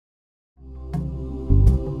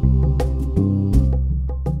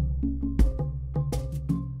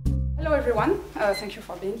everyone. Thank you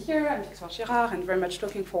for being here. I'm Victoire Girard and very much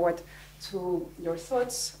looking forward to your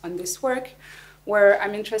thoughts on this work, where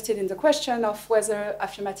I'm interested in the question of whether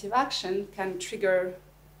affirmative action can trigger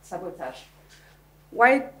sabotage.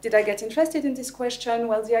 Why did I get interested in this question?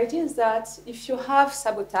 Well, the idea is that if you have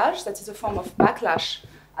sabotage, that is a form of backlash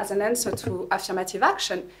as an answer to affirmative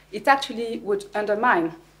action, it actually would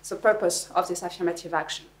undermine the purpose of this affirmative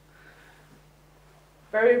action.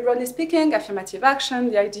 Very broadly speaking, affirmative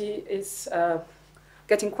action, the idea is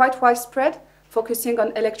getting quite widespread, focusing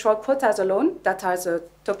on electoral quotas alone. That are the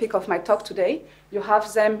topic of my talk today. You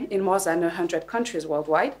have them in more than 100 countries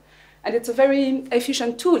worldwide. And it's a very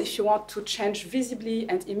efficient tool if you want to change visibly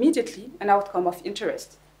and immediately an outcome of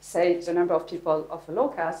interest, say the number of people of a low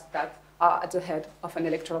caste that are at the head of an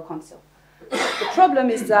electoral council. The problem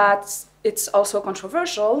is that it's also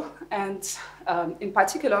controversial, and in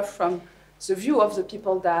particular from the view of the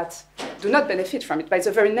people that do not benefit from it. By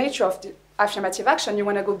the very nature of the affirmative action, you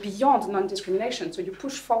want to go beyond non-discrimination, so you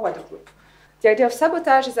push forward a group. The idea of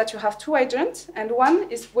sabotage is that you have two agents, and one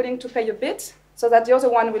is willing to pay a bit so that the other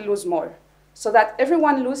one will lose more, so that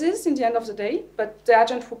everyone loses in the end of the day, but the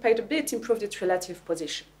agent who paid a bit improved its relative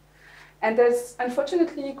position. And there's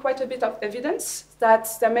unfortunately quite a bit of evidence that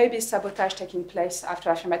there may be sabotage taking place after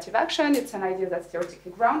affirmative action. It's an idea that's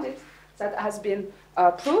theoretically grounded, that has been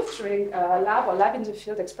proved during a lab in the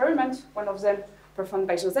field experiment, one of them performed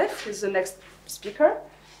by Joseph, who is the next speaker,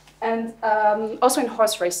 and also in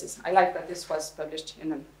horse races. I like that this was published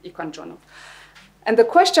in an econ journal. And the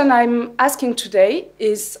question I'm asking today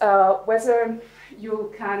is whether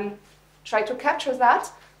you can try to capture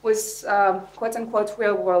that with quote-unquote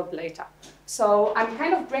real-world data. So I'm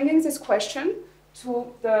kind of bringing this question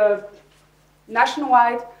to the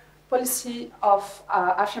nationwide policy of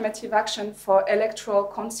affirmative action for electoral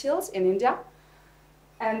councils in India.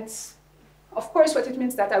 And of course, what it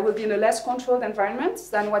means that I will be in a less controlled environment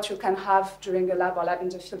than what you can have during a lab in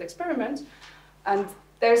the field experiment. And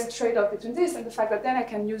there's a trade-off between this and the fact that then I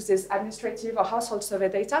can use this administrative or household survey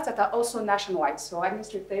data that are also nationwide. So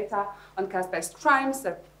administrative data on caste-based crimes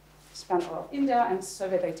that span all of India, and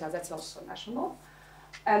survey data that's also national.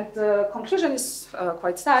 And the conclusion is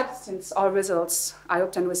quite sad, since our results I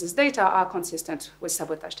obtained with this data are consistent with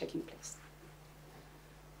sabotage taking place.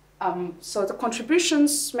 So the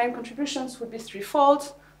main contributions would be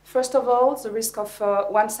threefold. First of all, the risk of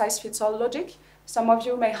one-size-fits-all logic. Some of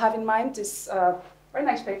you may have in mind this very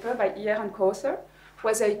nice paper by Girard and co-author,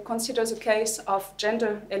 where they consider the case of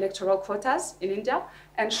gender electoral quotas in India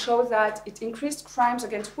and show that it increased crimes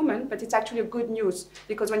against women, but it's actually a good news,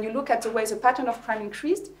 because when you look at the way the pattern of crime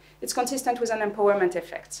increased, it's consistent with an empowerment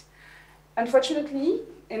effect. Unfortunately,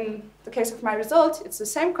 in the case of my result, it's the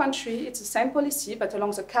same country, it's the same policy, but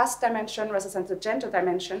along the caste dimension rather than the gender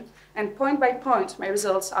dimension, and point by point, my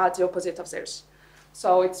results are the opposite of theirs.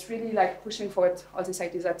 So it's really like pushing forward all these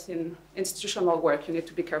ideas that in institutional work, you need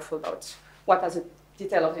to be careful about what are the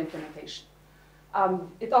detail of the implementation.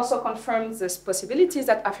 It also confirms this possibility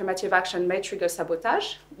that affirmative action may trigger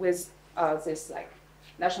sabotage with this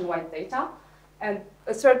nationwide data. And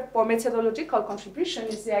a third, more methodological contribution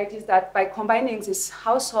is the idea that by combining this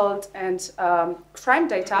household and crime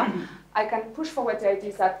data, I can push forward the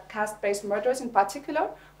idea that caste-based murders in particular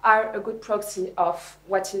are a good proxy of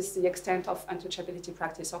what is the extent of untouchability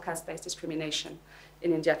practice or caste-based discrimination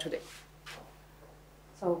in India today.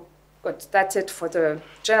 So, good, that's it for the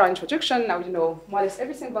general introduction. Now you know more or less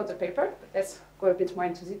everything about the paper, but let's go a bit more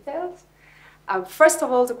into details. First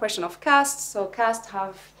of all, the question of caste. So caste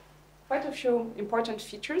have quite a few important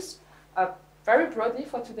features, very broadly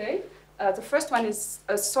for today. The first one is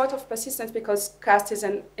a sort of persistence because caste is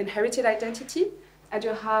an inherited identity, and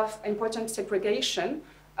you have important segregation,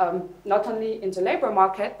 not only in the labor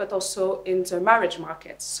market, but also in the marriage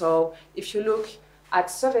market. So if you look at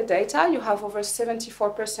survey data, you have over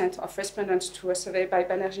 74% of respondents to a survey by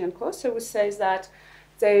Banerjee and Co. So who says that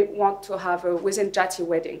they want to have a within Jati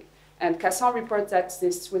wedding. And Cassan reports that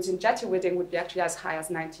this within Jati wedding would be actually as high as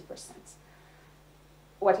 90%.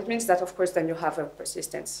 What it means that, of course, then you have a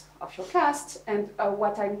persistence of your caste. And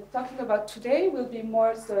what I'm talking about today will be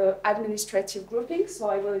more the administrative grouping. So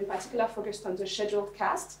I will in particular focus on the scheduled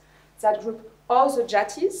caste that group all the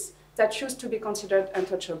Jatis that choose to be considered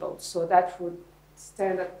untouchable. So that would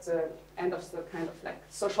stand at the end of the kind of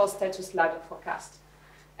social status ladder for caste.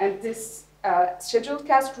 And this scheduled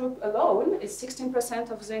caste group alone is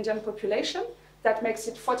 16% of the Indian population. That makes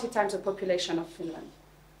it 40 times the population of Finland.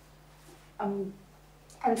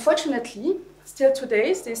 Unfortunately, still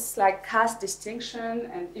today, this caste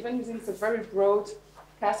distinction and even using the very broad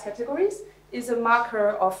caste categories is a marker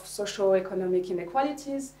of socio-economic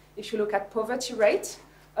inequalities. If you look at poverty rate,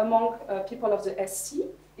 among people of the SC,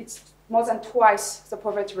 it's more than twice the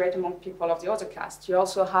poverty rate among people of the other caste. You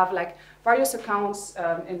also have like various accounts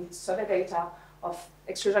in survey data of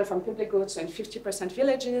exclusion from public goods. So in 50%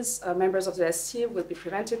 villages, members of the SC will be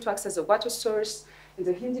prevented to access the water source. In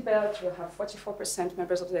the Hindi belt, you have 44%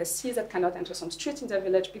 members of the SC that cannot enter some street in their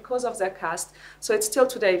village because of their caste. So it's still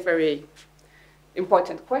today a very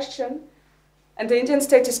important question. And the Indian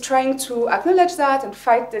state is trying to acknowledge that and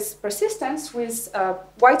fight this persistence with a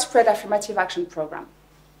widespread affirmative action program.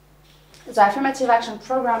 The affirmative action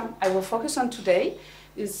program I will focus on today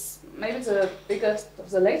is maybe the biggest of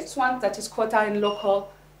the latest one, that is quota in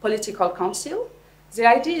local political council. The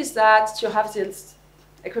idea is that you have this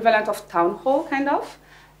equivalent of town hall, kind of,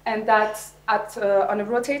 and that on a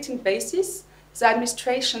rotating basis, the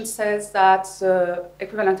administration says that the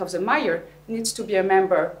equivalent of the mayor needs to be a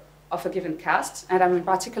member of a given caste, and I'm in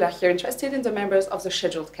particular here interested in the members of the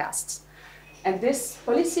scheduled castes. And this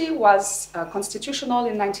policy was constitutional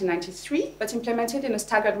in 1993, but implemented in a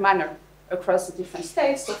staggered manner across the different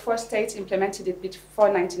states. So 4 states implemented it before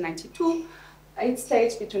 1992, 8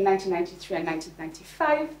 states between 1993 and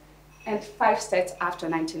 1995, and 5 states after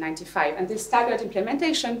 1995. And this staggered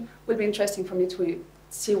implementation will be interesting for me to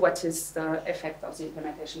see what is the effect of the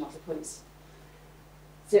implementation of the policy.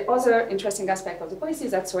 The other interesting aspect of the policy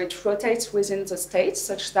is that so it rotates within the states,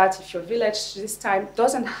 such that if your village this time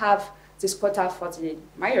doesn't have this quota for the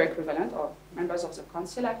mayor equivalent, or members of the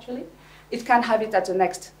council actually, it can have it at the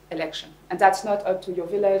next election. And that's not up to your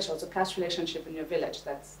village or the caste relationship in your village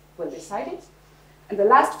that will decide it. And the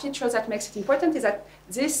last feature that makes it important is that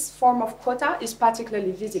this form of quota is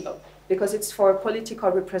particularly visible because it's for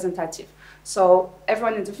political representative. So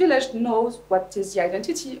everyone in the village knows what is the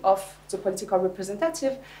identity of the political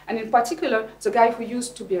representative, and in particular, the guy who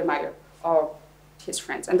used to be a mayor or his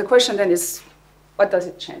friends. And the question then is, what does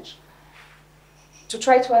it change? To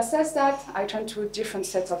try to assess that, I turn to different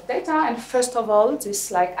sets of data. And first of all, this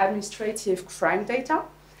like administrative crime data.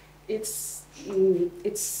 It's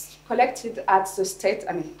collected at the state,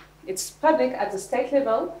 it's public at the state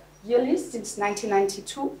level yearly since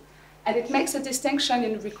 1992. And it makes a distinction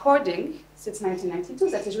in recording since 1992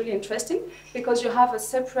 that is really interesting because you have a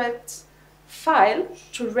separate file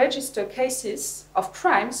to register cases of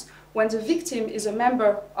crimes when the victim is a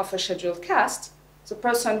member of a scheduled caste, the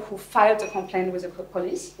person who filed the complaint with the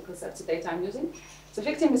police, because that's the data I'm using. The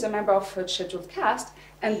victim is a member of a scheduled caste,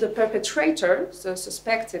 and the perpetrator, the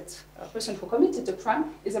suspected person who committed the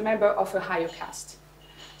crime, is a member of a higher caste.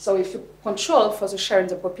 So if you control for the share in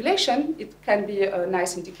the population, it can be a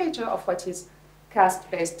nice indicator of what is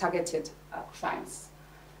caste-based targeted crimes.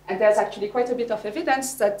 And there's actually quite a bit of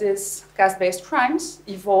evidence that these caste-based crimes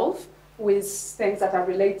evolve with things that are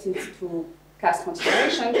related to caste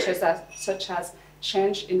consideration, such as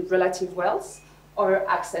change in relative wealth or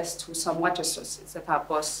access to some water sources that are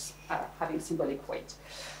both having symbolic weight.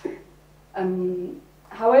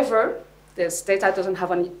 However, this data doesn't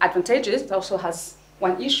have any advantages. It also has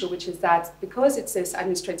one issue, which is that because it's this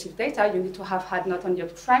administrative data, you need to have had not only a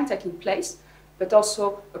crime taking place, but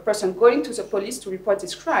also a person going to the police to report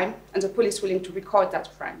this crime, and the police willing to record that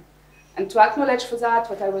crime. And to acknowledge for that,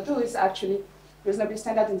 what I will do is actually reasonably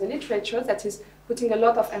standard in the literature that is putting a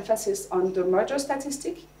lot of emphasis on the murder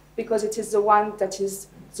statistic, because it is the one that is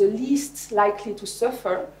the least likely to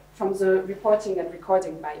suffer from the reporting and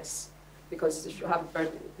recording bias. Because if you have a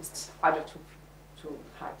burden, it's harder to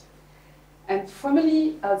hide. And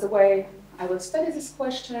formally, the way I will study this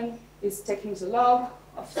question is taking the log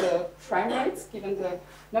of the crime rates, given the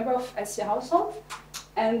number of SC households.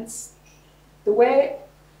 And the way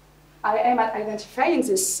I aim at identifying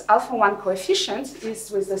this alpha-1 coefficient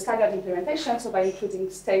is with the staggered implementation, so by including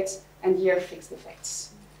state and year fixed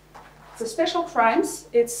effects. The special crimes,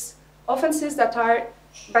 it's offenses that are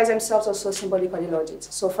by themselves also symbolically loaded.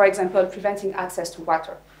 So for example, preventing access to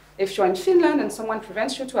water. If you're in Finland and someone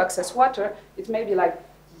prevents you to access water, it may be like,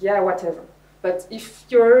 yeah, whatever. But if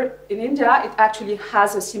you're in India, it actually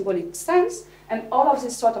has a symbolic sense, and all of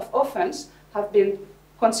these sort of offenses have been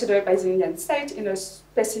considered by the Indian state in a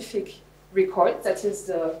specific record, that is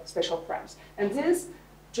the special crimes. And this,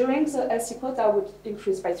 during the SC quota, would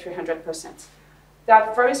increase by 300%. There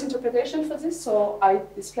are various interpretations for this, so I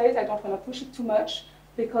displayed, I don't want to push it too much,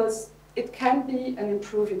 because it can be an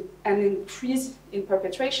increase in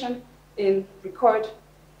perpetration, in record,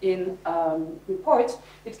 in report.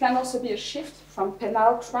 It can also be a shift from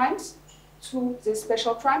penal crimes to the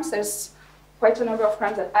special crimes. There's quite a number of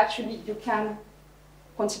crimes that actually you can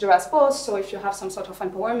consider as both, so if you have some sort of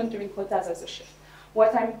empowerment during quotas, there's a shift.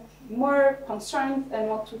 What I'm more concerned and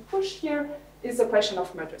want to push here is the question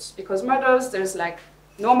of murders, because murders, there's like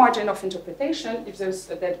no margin of interpretation if there's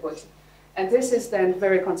a dead body. And this is then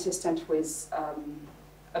very consistent with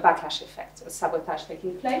a backlash effect, a sabotage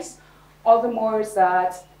taking place, all the more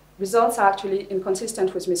that results are actually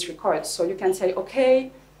inconsistent with misrecords. So you can say,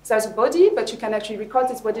 okay, there's a body, but you can actually record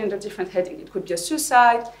this body under different heading. It could be a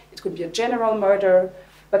suicide, it could be a general murder,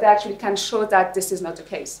 but they actually can show that this is not the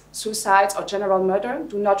case. Suicides or general murder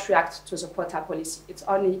do not react to the quota policy. It's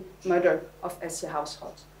only murder of SC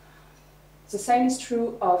household. The same is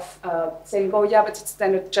true of saying, oh yeah, but it's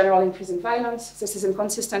then a general increase in violence. This is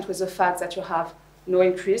inconsistent with the fact that you have no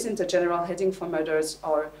increase in the general heading for murders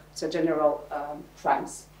or the general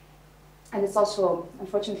crimes. And it's also,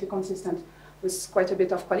 unfortunately, consistent with quite a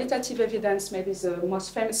bit of qualitative evidence. Maybe the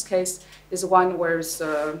most famous case is one where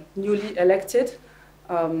the newly elected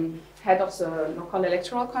head of the local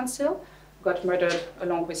electoral council got murdered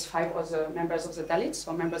along with 5 other members of the Dalits,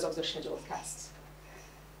 or members of the scheduled castes.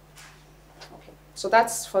 Okay. So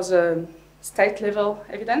that's for the state-level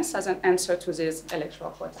evidence as an answer to these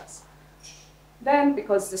electoral quotas. Then,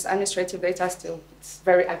 because this administrative data still is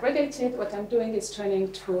very aggregated, what I'm doing is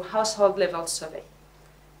turning to household-level survey.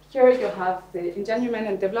 Here you have the Indian Human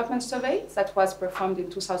and Development Survey that was performed in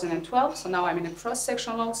 2012, so now I'm in a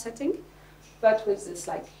cross-sectional setting, but with this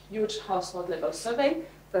huge household-level survey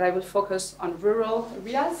that I will focus on rural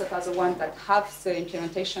areas that are the ones that have the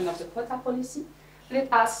implementation of the quota policy. And it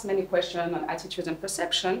asks many questions on attitude and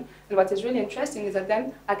perception. And what is really interesting is that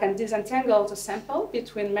then I can disentangle the sample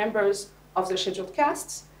between members of the scheduled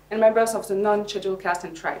castes and members of the non-scheduled caste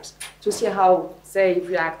and tribes to see how they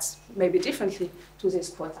react maybe differently to these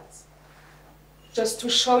quotas. Just to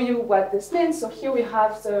show you what this means, so here we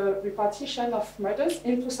have the repartition of murders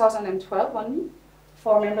in 2012 only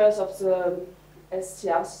for members of the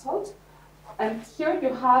ST household. And here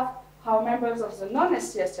you have how members of the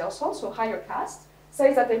non-ST household, so higher caste,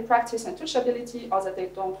 say that they practice untouchability or that they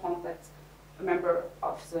don't want that a member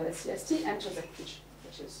of the ST enters the kitchen,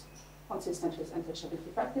 which is consistent with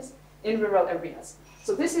untouchability practice in rural areas.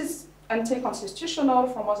 So this is anti-constitutional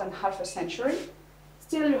for more than half a century.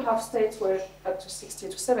 Still, you have states where up to 60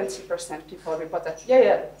 to 70% people report that,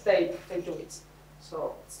 yeah, they do it.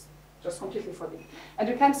 So it's just completely forbidden. And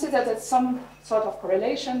you can see that there's some sort of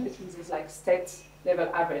correlation between this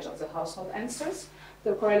state-level average of the household answers.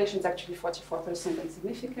 The correlation is actually 44% and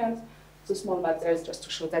significant. The small math there is just to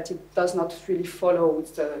show that it does not really follow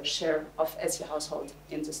the share of SE household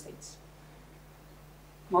in the states.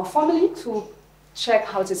 More formally, to check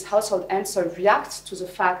how this household answer reacts to the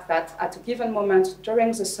fact that at a given moment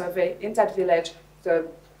during the survey in that village, the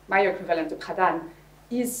Maya equivalent, the Pradhan,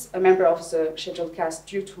 is a member of the scheduled caste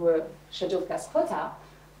due to a scheduled caste quota,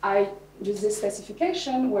 I use this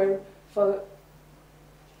specification where for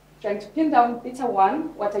trying to pin down beta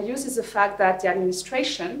 1, what I use is the fact that the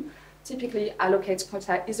administration typically allocates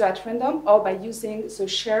quota either at random or by using the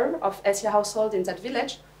share of SE household in that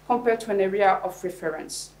village compared to an area of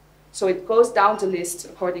reference. So it goes down the list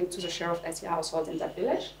according to the share of SE household in that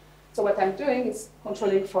village. So what I'm doing is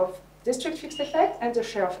controlling for district fixed effect and the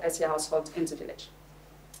share of SE household in the village.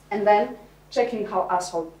 And then checking how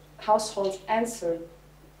household answer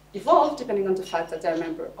evolve depending on the fact that they're a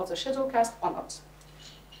member of the scheduled caste or not.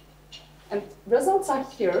 And results are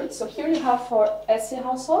here. So here you have for SC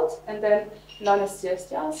households and then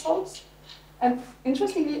non-SC/ST households. And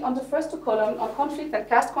interestingly, on the first 2 columns, on conflict and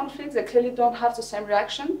caste conflict, they clearly don't have the same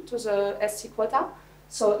reaction to the SC quota.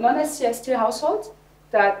 So non-SC/ST households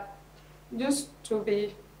that used to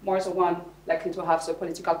be more the one likely to have the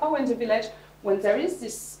political power in the village, when there is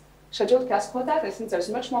this scheduled caste quota, I think there's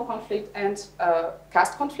much more conflict and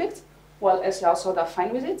caste conflict, while SC households are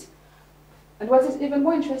fine with it. And what is even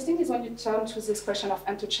more interesting is when you turn to this question of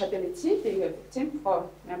untouchability, being a victim for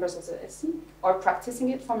members of the SC, or practicing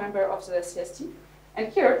it for members of the SC/ST.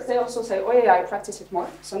 And here, they also say, oh yeah, I practice it more.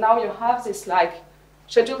 So now you have this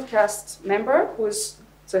scheduled caste member who's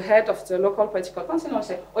the head of the local political council, and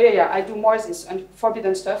say, oh yeah, I do more of this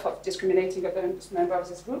forbidden stuff of discriminating against members of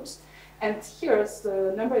these groups. And here,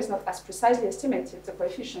 the number is not as precisely estimated, the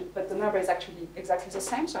coefficient, but the number is actually exactly the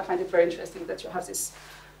same. So I find it very interesting that you have this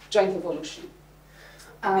joint evolution.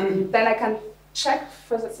 Then I can check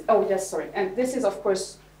further. Oh, yes, sorry. And this is, of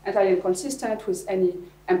course, entirely inconsistent with any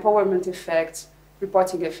empowerment effect,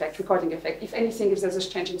 reporting effect, recording effect. If anything, if there's a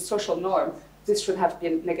change in social norm, this should have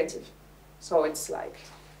been negative. So it's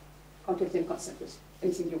completely inconsistent with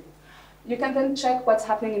anything new. You can then check what's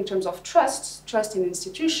happening in terms of trust in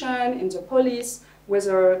institution, in the police,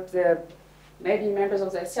 whether the maybe members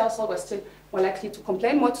of the SC household were still more likely to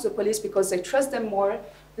complain more to the police because they trust them more.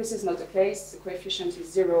 This is not the case. The coefficient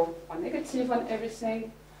is 0 or negative on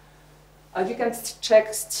everything. You can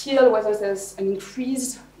check still whether there's an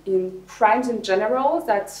increase in crimes in general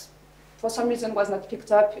that for some reason was not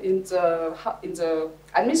picked up in the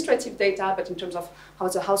administrative data, but in terms of how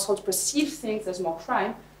the household perceive things, there's more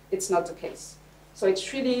crime. It's not the case. So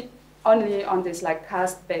it's really only on this like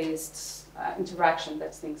caste-based interaction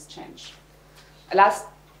that things change. A last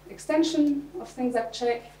extension of things that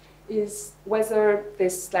check is whether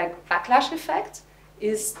this like backlash effect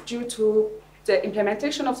is due to the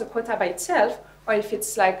implementation of the quota by itself, or if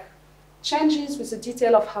it's like changes with the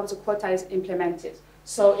detail of how the quota is implemented.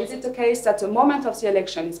 So is it the case that the moment of the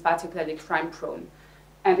election is particularly crime-prone?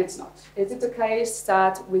 And it's not. Is it the case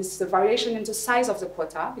that with the variation in the size of the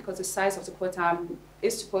quota, because the size of the quota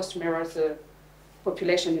is supposed to mirror the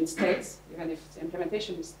population in states, even if the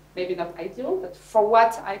implementation is maybe not ideal, but for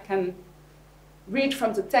what I can read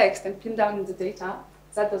from the text and pin down in the data,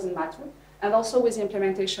 that doesn't matter. And also with the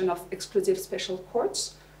implementation of exclusive special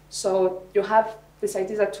courts. So you have this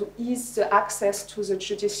idea that to ease the access to the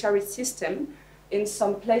judiciary system, in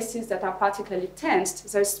some places that are particularly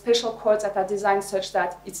tensed, there's special courts that are designed such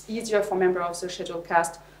that it's easier for members of the scheduled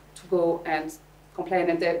caste to go and complain,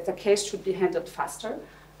 and the case should be handled faster,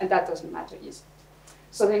 and that doesn't matter either.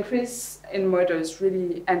 So the increase in murders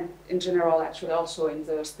really, and in general actually also in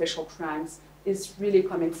the special crimes, is really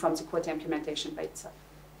coming from the quota implementation by itself.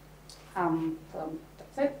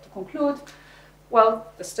 That's it. To conclude,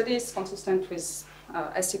 well, the study is consistent with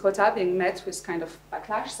SC quota being met with kind of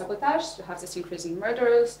backlash, sabotage. You have this increase in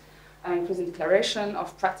murders, increase in declaration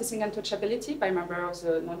of practicing untouchability by members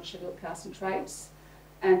of the non-scheduled castes and tribes.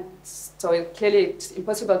 And so clearly it's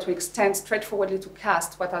impossible to extend straightforwardly to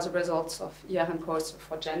caste what are the results of ER and codes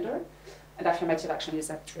for gender. And affirmative action is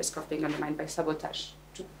at risk of being undermined by sabotage.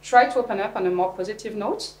 To try to open up on a more positive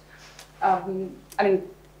note, I mean,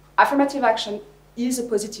 affirmative action is a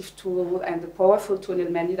positive tool and a powerful tool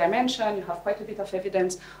in many dimensions. You have quite a bit of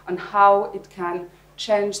evidence on how it can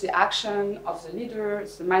change the action of the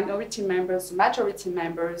leaders, the minority members, the majority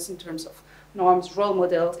members in terms of norms, role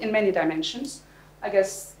models, in many dimensions. I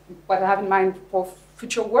guess what I have in mind for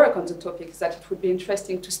future work on the topic is that it would be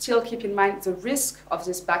interesting to still keep in mind the risk of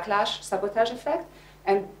this backlash, sabotage effect,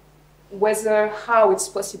 and how it's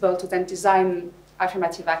possible to then design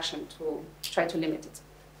affirmative action to try to limit it.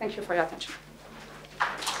 Thank you for your attention.